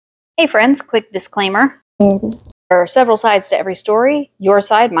Hey friends, quick disclaimer. There are several sides to every story, your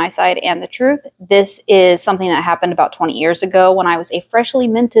side, my side, and the truth. This is something that happened about 20 years ago when I was a freshly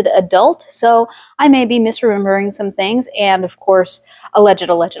minted adult, so I may be misremembering some things, and of course, alleged.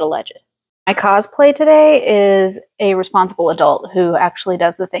 My cosplay today is a responsible adult who actually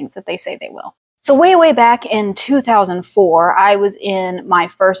does the things that they say they will. So way back in 2004, I was in my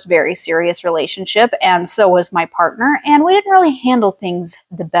first very serious relationship, and so was my partner, and we didn't really handle things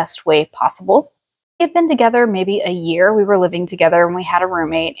the best way possible. We had been together maybe a year. We were living together and we had a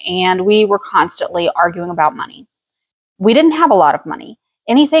roommate, and we were constantly arguing about money. We didn't have a lot of money.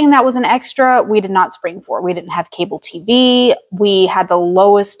 Anything that was an extra, we did not spring for. We didn't have cable TV. We had the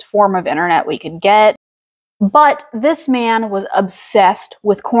lowest form of internet we could get. But this man was obsessed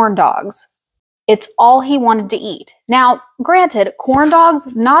with corn dogs. It's all he wanted to eat. Now, granted, corn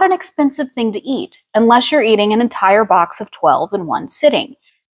dogs, not an expensive thing to eat, unless you're eating an entire box of 12 in one sitting.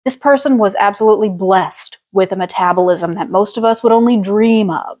 This person was absolutely blessed with a metabolism that most of us would only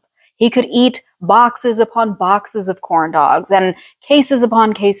dream of. He could eat boxes upon boxes of corn dogs and cases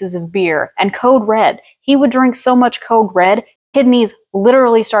upon cases of beer and Code Red. He would drink so much Code Red, kidneys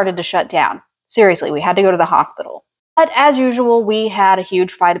literally started to shut down. Seriously, we had to go to the hospital. But as usual, we had a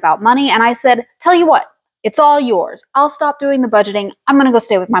huge fight about money, and I said, tell you what, it's all yours. I'll stop doing the budgeting. I'm going to go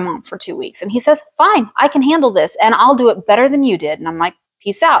stay with my mom for 2 weeks. And he says, fine, I can handle this, and I'll do it better than you did. And I'm like,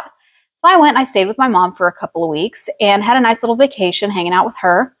 peace out. So I went and I stayed with my mom for a couple of weeks and had a nice little vacation hanging out with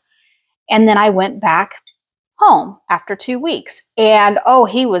her. And then I went back home after 2 weeks. And oh,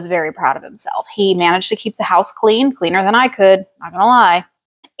 he was very proud of himself. He managed to keep the house clean, cleaner than I could, not gonna lie.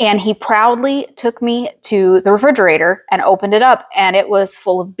 And he proudly took me to the refrigerator and opened it up. And it was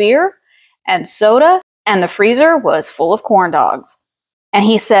full of beer and soda, and the freezer was full of corn dogs. And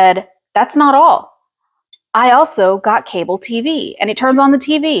he said, that's not all. I also got cable TV. And he turns on the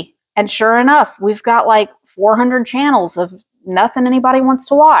TV. And sure enough, we've got like 400 channels of nothing anybody wants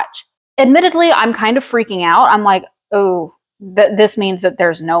to watch. Admittedly, I'm kind of freaking out. I'm like, oh, this means that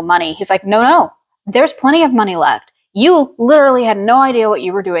there's no money. He's like, no, there's plenty of money left. You literally had no idea what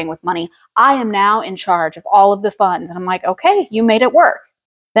you were doing with money. I am now in charge of all of the funds. And I'm like, okay, you made it work.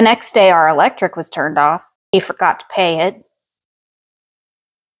 The next day, our electric was turned off. He forgot to pay it.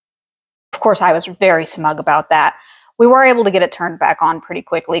 Of course, I was very smug about that. We were able to get it turned back on pretty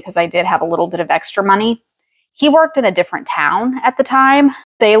quickly because I did have a little bit of extra money. He worked in a different town at the time.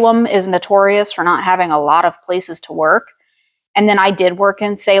 Salem is notorious for not having a lot of places to work. And then I did work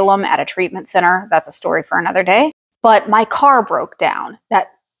in Salem at a treatment center. That's a story for another day. But my car broke down.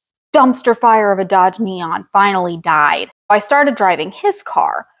 That dumpster fire of a Dodge Neon finally died. I started driving his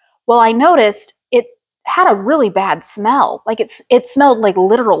car. Well, I noticed it had a really bad smell. Like it smelled like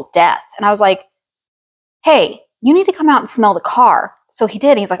literal death. And I was like, hey, you need to come out and smell the car. So he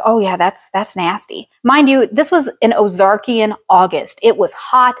did. He's like, oh yeah, that's nasty. Mind you, this was in Ozarkian August. It was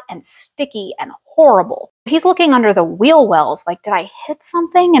hot and sticky and horrible. He's looking under the wheel wells like, did I hit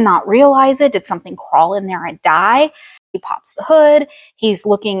something and not realize it? Did something crawl in there and die? He pops the hood. He's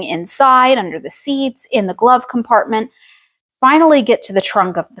looking inside, under the seats, in the glove compartment. Finally get to the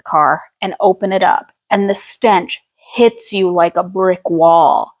trunk of the car and open it up. And the stench hits you like a brick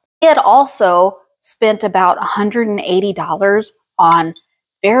wall. He had also spent about $180 on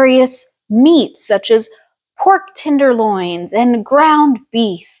various meats such as pork tenderloins and ground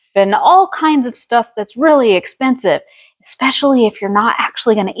beef and all kinds of stuff that's really expensive, especially if you're not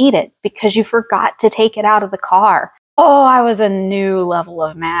actually going to eat it because you forgot to take it out of the car. Oh, I was a new level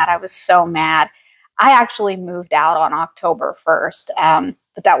of mad. I was so mad. I actually moved out on October 1st,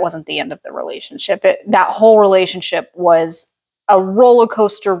 but that wasn't the end of the relationship. That whole relationship was a roller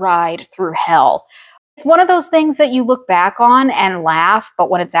coaster ride through hell. It's one of those things that you look back on and laugh, but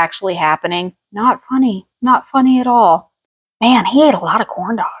when it's actually happening, not funny at all. Man, he ate a lot of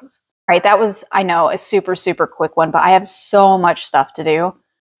corn dogs. All right, that was, I know, a super quick one, but I have so much stuff to do.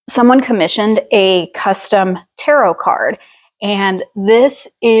 Someone commissioned a custom tarot card, and this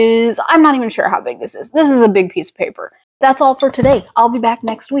is, I'm not even sure how big this is. This is a big piece of paper. That's all for today. I'll be back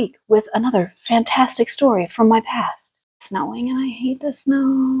next week with another fantastic story from my past. It's snowing and I hate the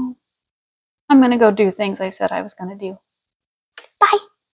snow. I'm going to go do things I said I was going to do. Bye.